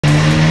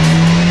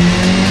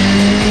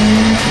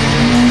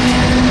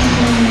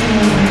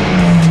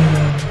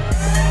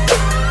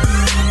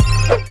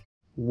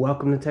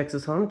Welcome to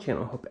Texas Honda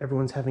Channel. Hope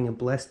everyone's having a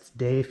blessed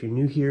day. If you're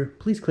new here,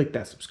 please click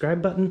that subscribe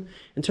button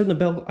and turn the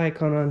bell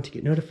icon on to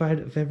get notified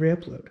of every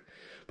upload.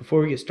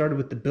 Before we get started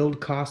with the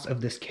build cost of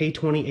this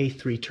K20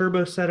 A3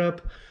 Turbo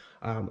setup,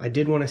 I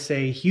did want to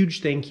say a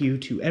huge thank you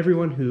to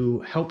everyone who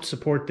helped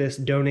support this,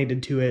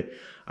 donated to it.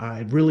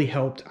 It really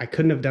helped. I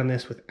couldn't have done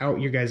this without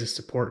your guys'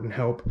 support and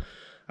help.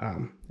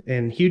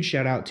 And huge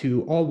shout out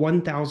to all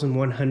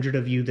 1,100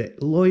 of you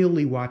that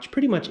loyally watch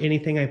pretty much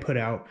anything I put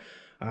out.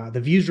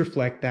 The views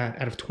reflect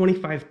that. Out of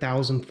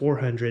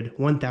 25,400,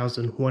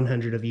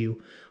 1,100 of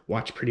you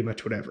watch pretty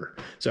much whatever.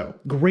 So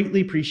greatly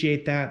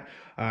appreciate that.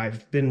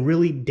 I've been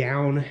really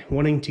down,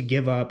 wanting to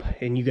give up,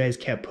 and you guys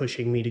kept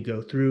pushing me to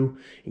go through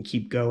and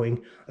keep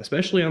going,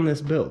 especially on this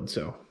build.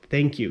 So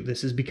thank you.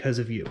 This is because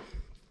of you.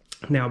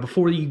 Now,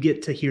 before you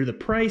get to hear the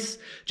price,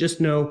 just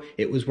know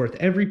it was worth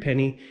every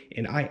penny,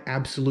 and I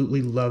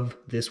absolutely love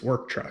this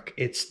work truck.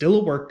 It's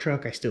still a work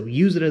truck. I still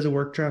use it as a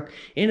work truck,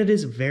 and it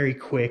is very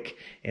quick,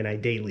 and I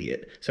daily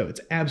it. So it's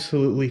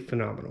absolutely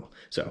phenomenal.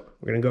 So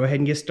we're going to go ahead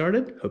and get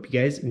started. Hope you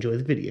guys enjoy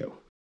the video.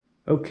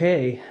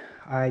 Okay,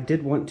 I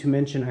did want to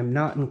mention I'm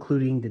not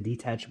including the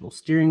detachable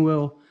steering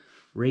wheel,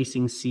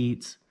 racing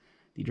seats,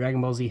 the Dragon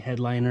Ball Z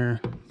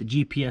headliner, the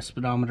GPS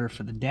speedometer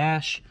for the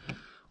dash,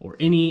 or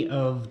any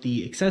of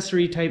the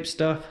accessory type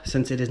stuff,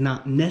 since it is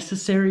not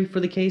necessary for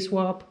the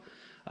K-swap.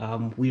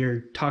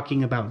 We're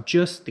talking about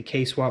just the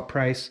K-swap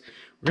price.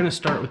 We're gonna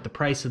start with the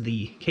price of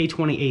the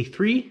K20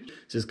 A3.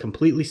 This is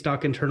completely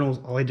stock internals.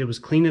 All I did was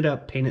clean it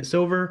up, paint it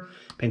silver,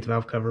 paint the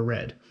valve cover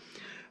red.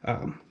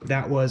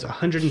 That was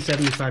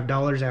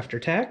 $175 after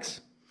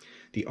tax.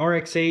 The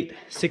RX-8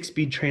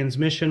 6-speed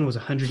transmission was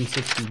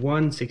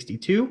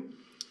 $161.62.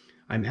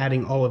 I'm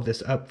adding all of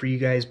this up for you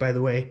guys, by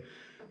the way.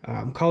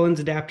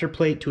 Collins adapter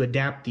plate to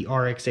adapt the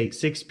RX-8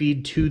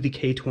 6-speed to the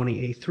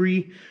K20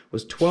 A3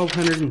 was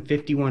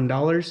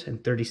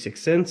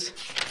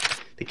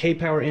 $1,251.36. The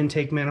K-Power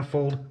intake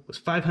manifold was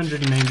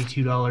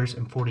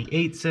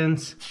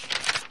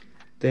 $592.48.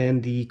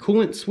 Then the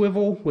coolant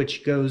swivel,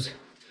 which goes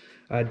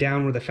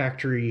down where the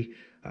factory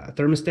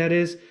thermostat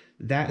is,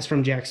 that is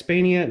from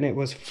Jackspania, and it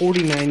was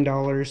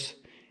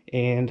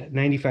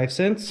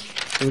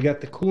 $49.95. So we got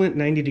the coolant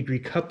 90-degree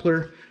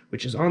coupler,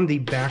 which is on the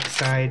back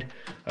side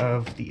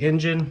of the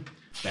engine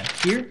back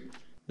here.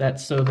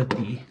 That's so that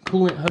the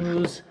coolant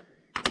hose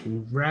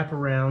can wrap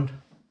around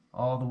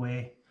all the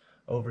way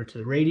over to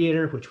the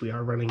radiator, which we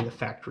are running the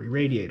factory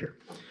radiator.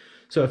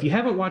 So if you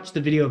haven't watched the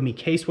video of me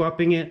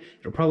K-swapping it,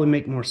 it'll probably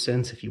make more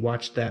sense if you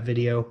watched that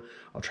video.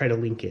 I'll try to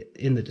link it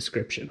in the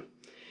description.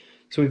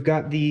 So we've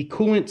got the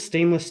coolant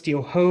stainless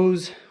steel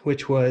hose,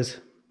 which was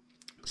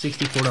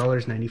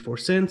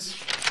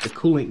 $64.94. The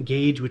coolant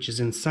gauge, which is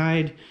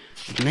inside,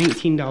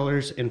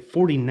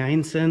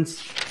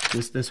 $19.49.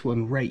 Is this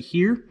one right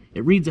here.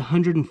 It reads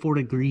 104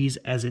 degrees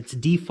as its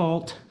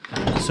default,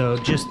 so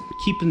just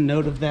keep a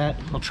note of that.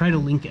 I'll try to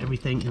link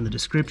everything in the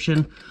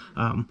description.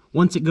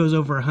 Once it goes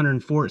over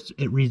 104,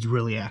 it reads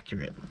really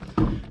accurate.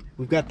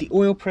 We've got the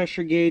oil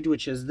pressure gauge,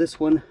 which is this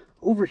one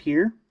over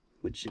here,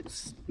 which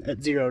is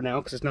at 0 now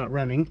because it's not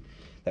running.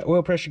 That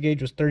oil pressure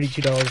gauge was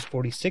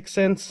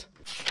 $32.46.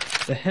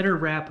 The header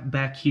wrap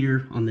back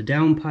here on the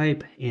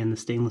downpipe and the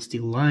stainless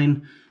steel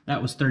line,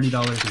 that was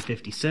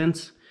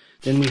 $30.50.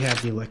 Then we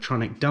have the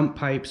electronic dump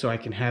pipe, so I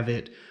can have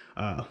it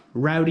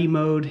rowdy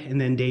mode and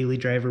then daily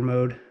driver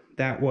mode.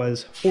 That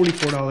was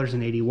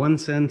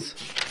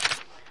 $44.81.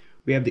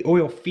 We have the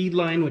oil feed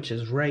line, which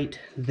is right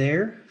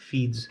there,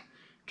 feeds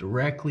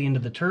directly into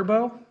the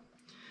turbo.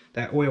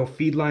 That oil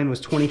feed line was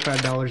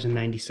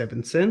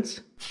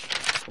 $25.97.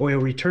 Oil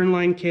return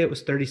line kit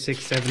was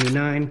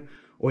 $36.79.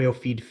 Oil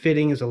feed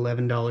fitting is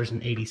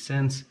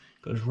 $11.80.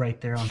 Goes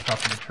right there on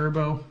top of the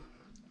turbo.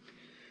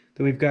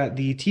 Then we've got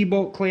the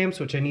T-bolt clamps,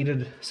 which I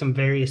needed some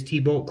various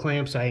T-bolt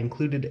clamps. I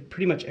included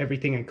pretty much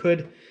everything I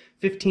could.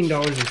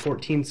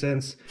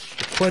 $15.14.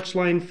 The clutch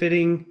line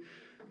fitting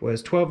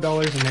was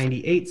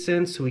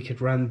 $12.98, so we could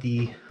run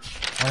the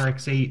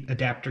RX-8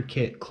 adapter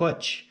kit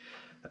clutch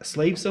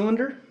slave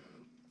cylinder.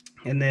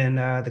 And then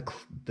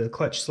the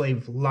clutch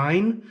slave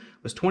line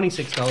was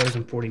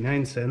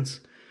 $26.49.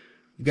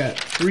 We've got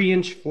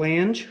 3-inch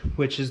flange,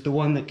 which is the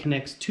one that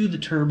connects to the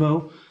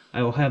turbo.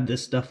 I will have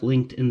this stuff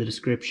linked in the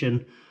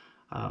description.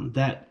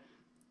 That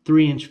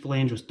 3-inch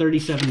flange was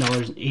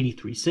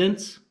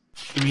 $37.83.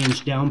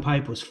 3-inch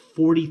downpipe was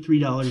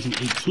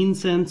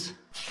 $43.18.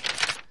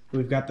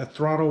 We've got the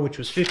throttle, which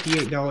was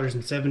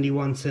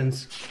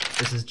 $58.71.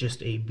 This is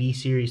just a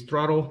B-series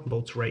throttle,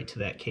 bolts right to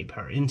that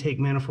K-Power intake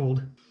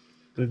manifold.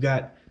 We've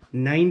got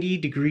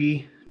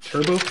 90-degree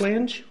turbo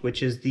flange,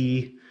 which is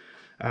the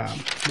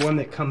one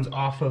that comes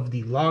off of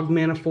the log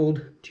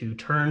manifold to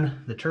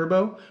turn the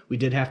turbo. We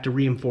did have to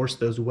reinforce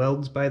those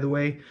welds, by the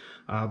way,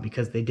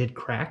 because they did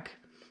crack,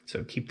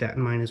 so keep that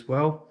in mind as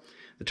well.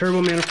 The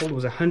turbo manifold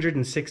was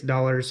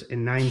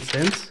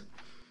 $106.09.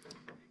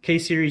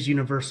 K-Series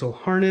universal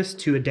harness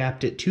to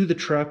adapt it to the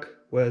truck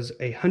was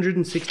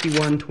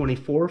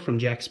 $161.24 from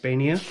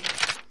Jackspania.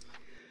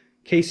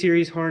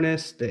 K-Series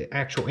harness, the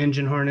actual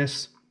engine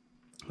harness,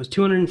 was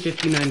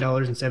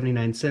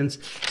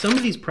 $259.79. Some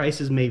of these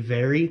prices may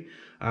vary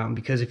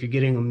because if you're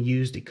getting them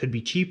used, it could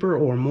be cheaper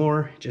or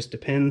more. It just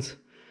depends.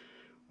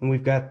 And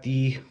we've got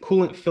the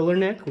coolant filler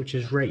neck, which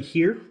is right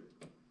here.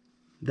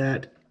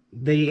 That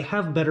they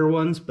have better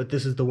ones, but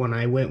this is the one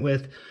I went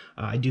with.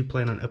 I do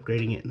plan on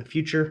upgrading it in the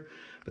future.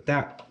 But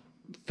that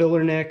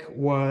filler neck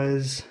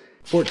was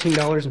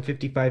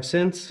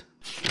 $14.55.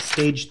 The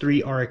Stage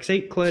 3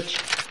 RX-8 clutch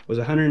was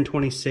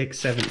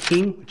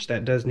 $126.17, which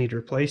that does need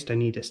replaced. I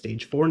need a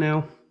Stage 4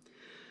 now.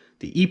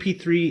 The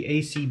EP3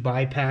 AC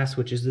bypass,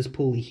 which is this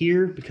pulley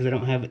here, because I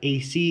don't have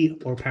AC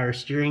or power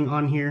steering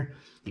on here.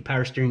 The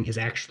power steering is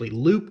actually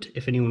looped,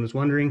 if anyone was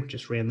wondering.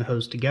 Just ran the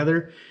hose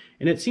together,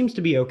 and it seems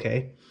to be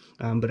okay,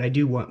 but I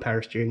do want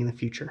power steering in the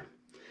future.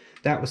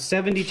 That was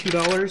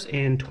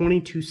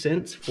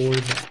 $72.22 for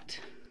that.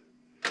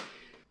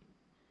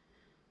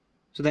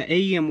 So that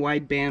AEM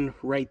wideband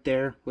right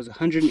there was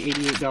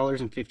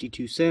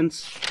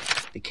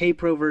 $188.52. The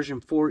K-Pro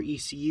version 4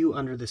 ECU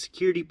under the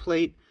security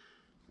plate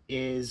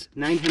is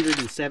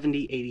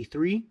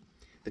 $970.83.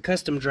 The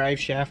custom drive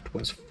shaft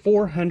was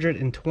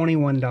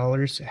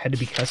 $421. It had to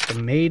be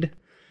custom made.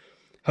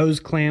 Hose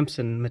clamps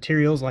and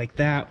materials like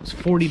that was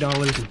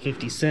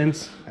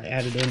 $40.50. I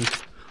added in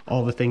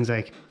all the things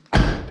I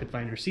could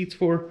find receipts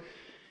for.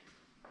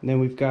 And then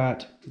we've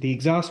got the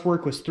exhaust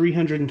work was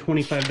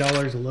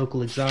 $325. A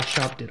local exhaust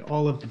shop did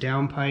all of the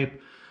downpipe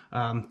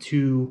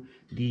to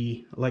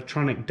the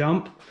electronic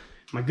dump.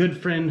 My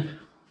good friend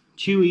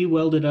Chewy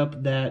welded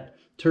up that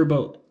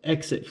turbo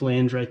exit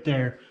flange right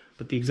there,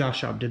 but the exhaust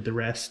shop did the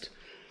rest.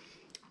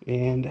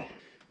 And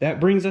that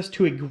brings us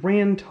to a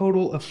grand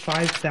total of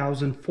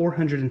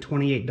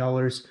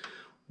 $5,428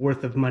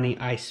 worth of money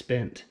I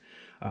spent.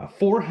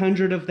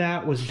 $400 of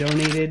that was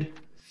donated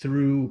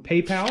through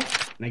PayPal,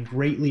 and I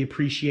greatly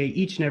appreciate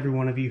each and every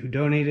one of you who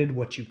donated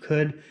what you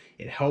could.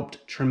 It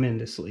helped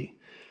tremendously.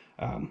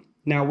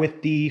 Now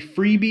with the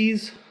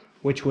freebies,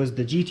 which was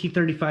the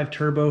GT35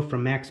 Turbo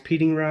from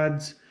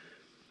MaXpeedingRods,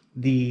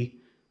 the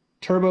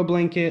turbo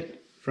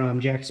blanket from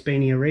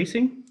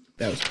Jackspaniaracing,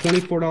 that was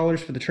 $24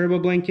 for the turbo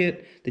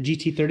blanket. The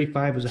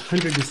GT35 was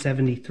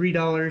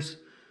 $173.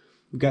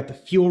 We got the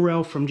fuel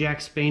rail from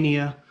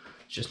Jackspania,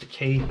 just a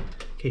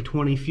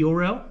K20 fuel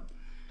rail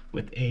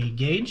with a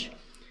gauge,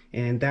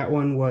 and that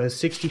one was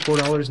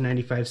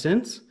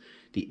 $64.95.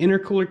 The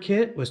intercooler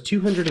kit was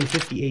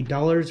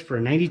 $258 for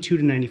a 92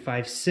 to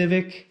 95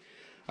 Civic.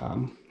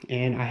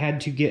 And I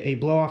had to get a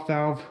blow-off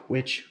valve,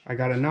 which I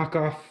got a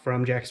knockoff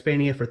from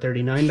Jackspania for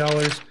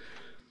 $39.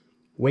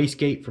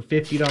 Wastegate for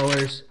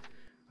 $50.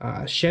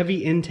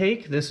 Chevy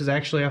intake. This is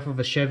actually off of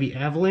a Chevy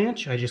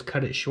Avalanche. I just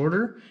cut it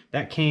shorter.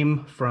 That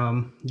came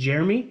from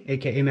Jeremy,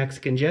 aka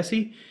Mexican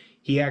Jesse.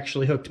 He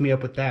actually hooked me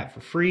up with that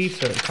for free,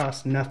 so it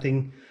cost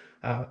nothing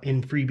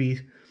in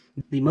freebies.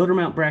 The motor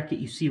mount bracket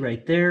you see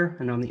right there,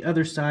 and on the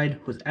other side,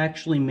 was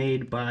actually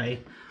made by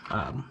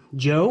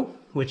Joe,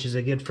 which is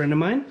a good friend of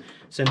mine.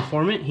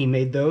 Informant, he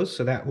made those,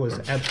 so that was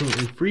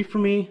absolutely free for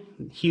me.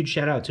 Huge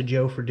shout out to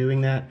Joe for doing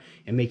that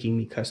and making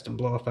me custom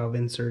blow-off valve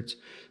inserts.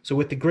 So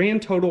with the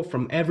grand total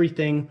from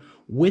everything,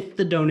 with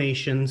the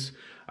donations,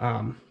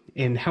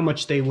 and how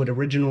much they would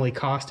originally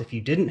cost if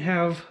you didn't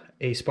have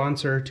a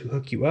sponsor to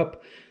hook you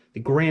up, the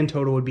grand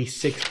total would be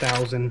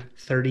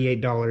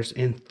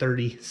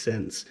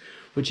 $6,038.30,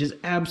 which is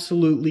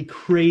absolutely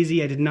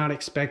crazy. I did not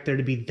expect there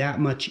to be that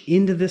much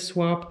into this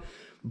swap,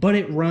 but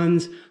it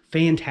runs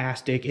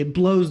fantastic. It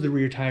blows the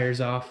rear tires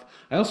off.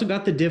 I also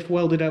got the diff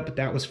welded up, but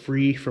that was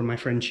free from my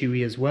friend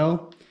Chewy as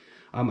well.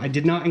 I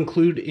did not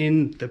include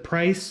in the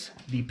price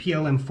the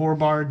PLM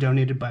 4-bar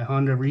donated by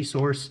Honda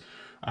Resource.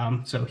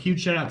 So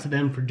huge shout out to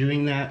them for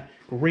doing that.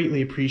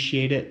 Greatly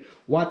appreciate it.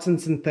 Watson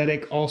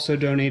Synthetic also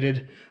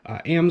donated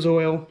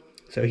AMSOIL.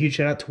 So huge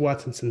shout out to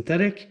Watson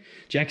Synthetic,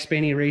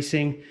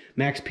 Jackspaniaracing,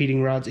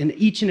 MaXpeedingRods, and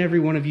each and every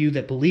one of you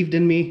that believed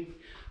in me.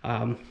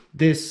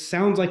 This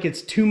sounds like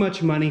it's too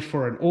much money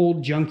for an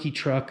old junky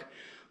truck,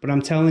 but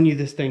I'm telling you,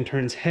 this thing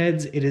turns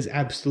heads. It is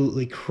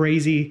absolutely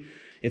crazy.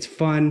 It's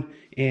fun,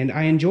 and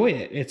I enjoy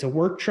it. It's a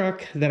work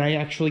truck that I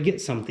actually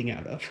get something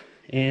out of,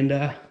 and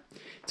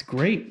it's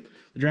great.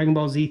 The Dragon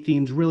Ball Z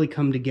themes really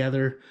come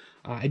together.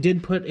 I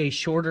did put a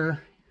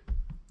shorter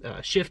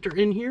shifter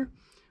in here,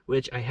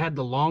 which I had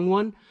the long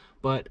one,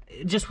 but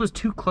it just was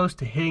too close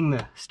to hitting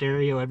the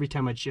stereo every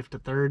time I'd shift a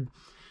third.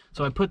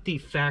 So I put the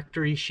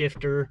factory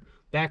shifter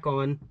back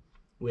on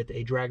with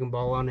a Dragon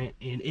Ball on it,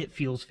 and it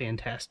feels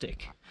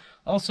fantastic.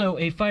 Also,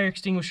 a fire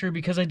extinguisher,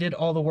 because I did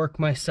all the work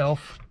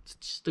myself. It's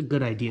just a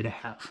good idea to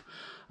have.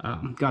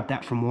 Got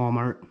that from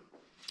Walmart.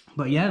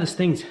 But yeah, this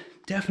thing's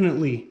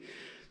definitely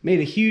made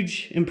a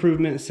huge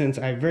improvement since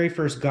I very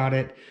first got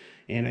it,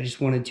 and I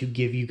just wanted to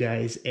give you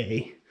guys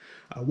a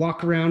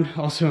walk around.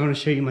 Also, I want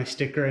to show you my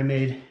sticker I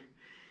made.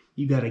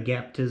 You got a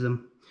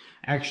gaptism.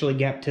 Actually,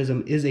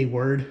 gaptism is a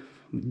word.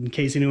 In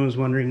case anyone was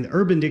wondering, the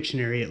Urban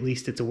Dictionary, at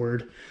least, it's a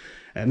word.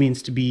 It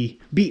means to be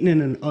beaten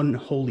in an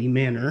unholy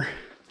manner.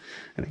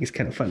 I think it's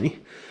kind of funny.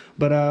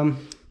 But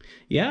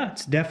yeah,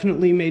 it's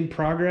definitely made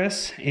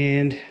progress,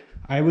 and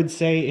I would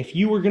say if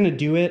you were going to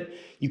do it,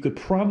 you could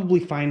probably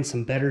find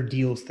some better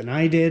deals than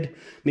I did.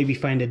 Maybe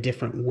find a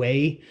different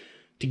way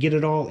to get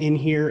it all in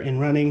here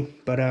and running.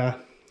 But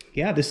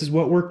yeah, this is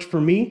what worked for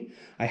me.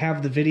 I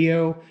have the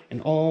video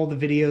and all the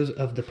videos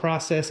of the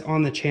process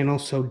on the channel,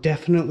 so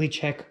definitely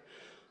check,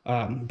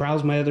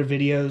 browse my other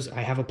videos.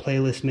 I have a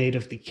playlist made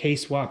of the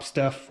K-swap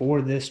stuff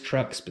for this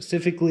truck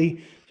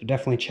specifically, so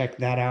definitely check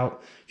that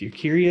out if you're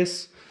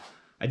curious.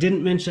 I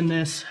didn't mention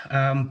this,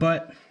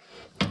 but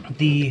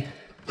the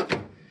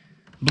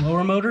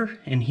blower motor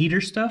and heater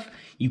stuff,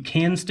 you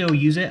can still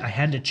use it. I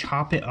had to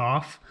chop it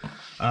off.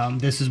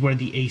 This is where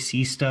the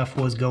AC stuff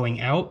was going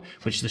out,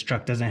 which this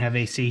truck doesn't have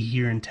AC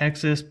here in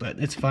Texas, but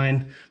it's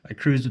fine. I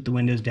cruise with the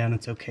windows down,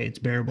 it's okay, it's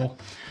bearable.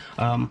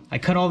 I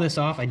cut all this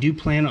off. I do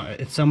plan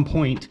at some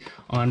point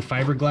on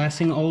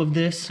fiberglassing all of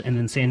this and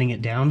then sanding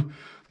it down,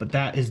 but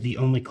that is the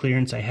only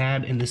clearance I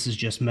had, and this is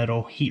just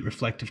metal heat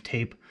reflective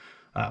tape.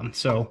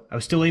 So I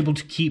was still able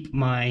to keep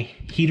my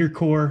heater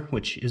core,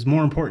 which is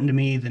more important to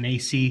me than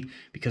AC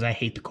because I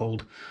hate the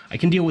cold. I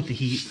can deal with the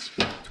heat,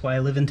 that's why I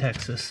live in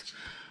Texas.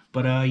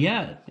 But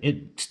yeah,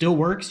 it still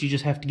works. You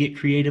just have to get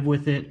creative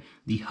with it.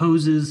 The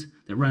hoses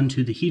that run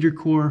to the heater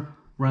core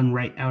run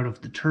right out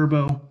of the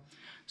turbo.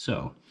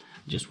 So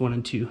just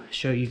wanted to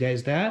show you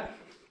guys that.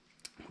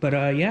 But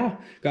yeah,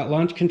 got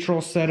launch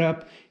control set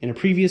up in a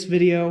previous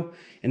video,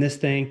 and this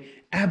thing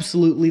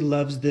absolutely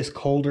loves this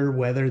colder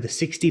weather, the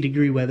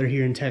 60-degree weather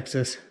here in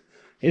Texas.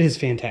 It is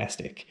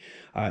fantastic.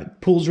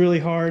 It pulls really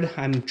hard.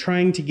 I'm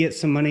trying to get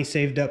some money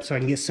saved up so I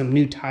can get some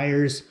new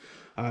tires,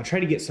 try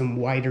to get some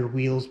wider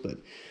wheels, but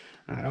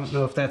I don't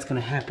know if that's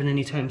going to happen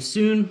anytime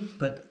soon.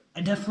 But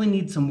I definitely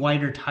need some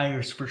wider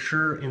tires for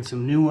sure, and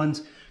some new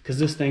ones, because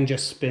this thing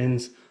just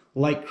spins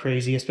like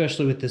crazy,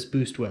 especially with this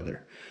boost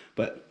weather.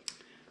 But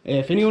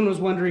if anyone was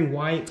wondering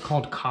why it's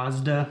called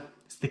Mazda,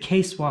 it's the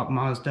K-swap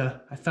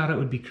Mazda. I thought it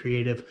would be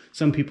creative.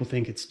 Some people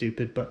think it's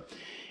stupid, but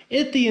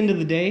at the end of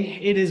the day,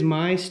 it is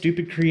my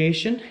stupid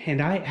creation,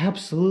 and I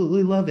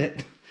absolutely love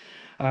it.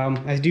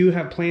 I do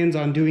have plans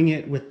on doing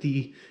it with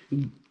the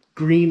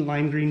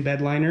lime green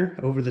bed liner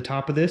over the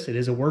top of this. It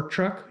is a work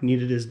truck.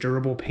 Needed as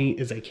durable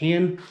paint as I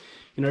can. You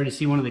can already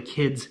see one of the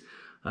kids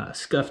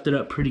scuffed it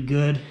up pretty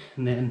good,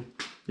 and then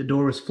the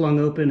door was flung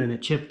open and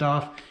it chipped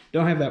off.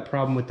 Don't have that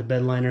problem with the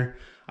bed liner.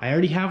 I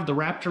already have the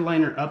Raptor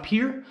liner up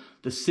here.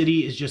 The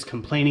city is just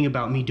complaining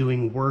about me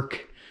doing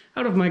work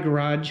out of my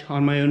garage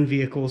on my own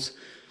vehicles,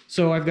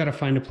 so I've got to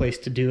find a place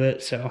to do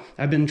it. So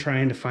I've been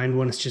trying to find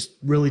one. It's just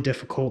really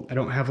difficult. I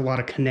don't have a lot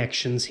of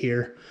connections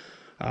here,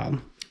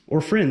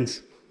 or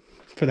friends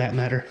for that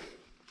matter.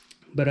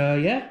 But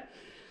yeah,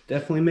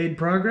 definitely made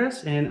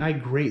progress, and I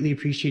greatly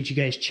appreciate you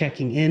guys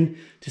checking in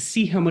to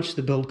see how much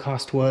the build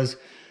cost was.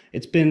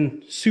 It's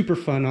been super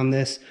fun on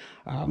this,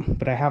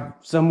 but I have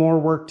some more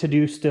work to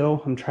do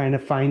still. I'm trying to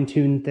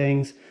fine-tune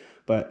things,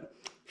 but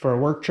for a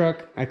work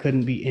truck, I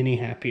couldn't be any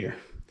happier.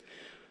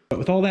 But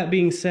with all that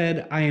being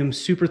said, I am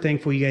super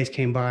thankful you guys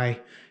came by,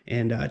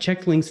 and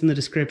check the links in the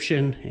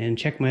description and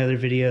check my other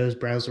videos,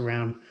 browse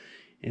around,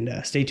 and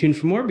stay tuned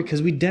for more,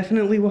 because we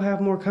definitely will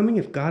have more coming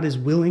if God is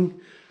willing.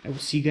 I will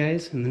see you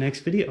guys in the next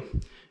video.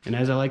 And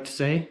as I like to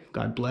say,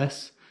 God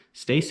bless,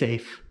 stay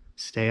safe,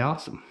 stay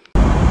awesome.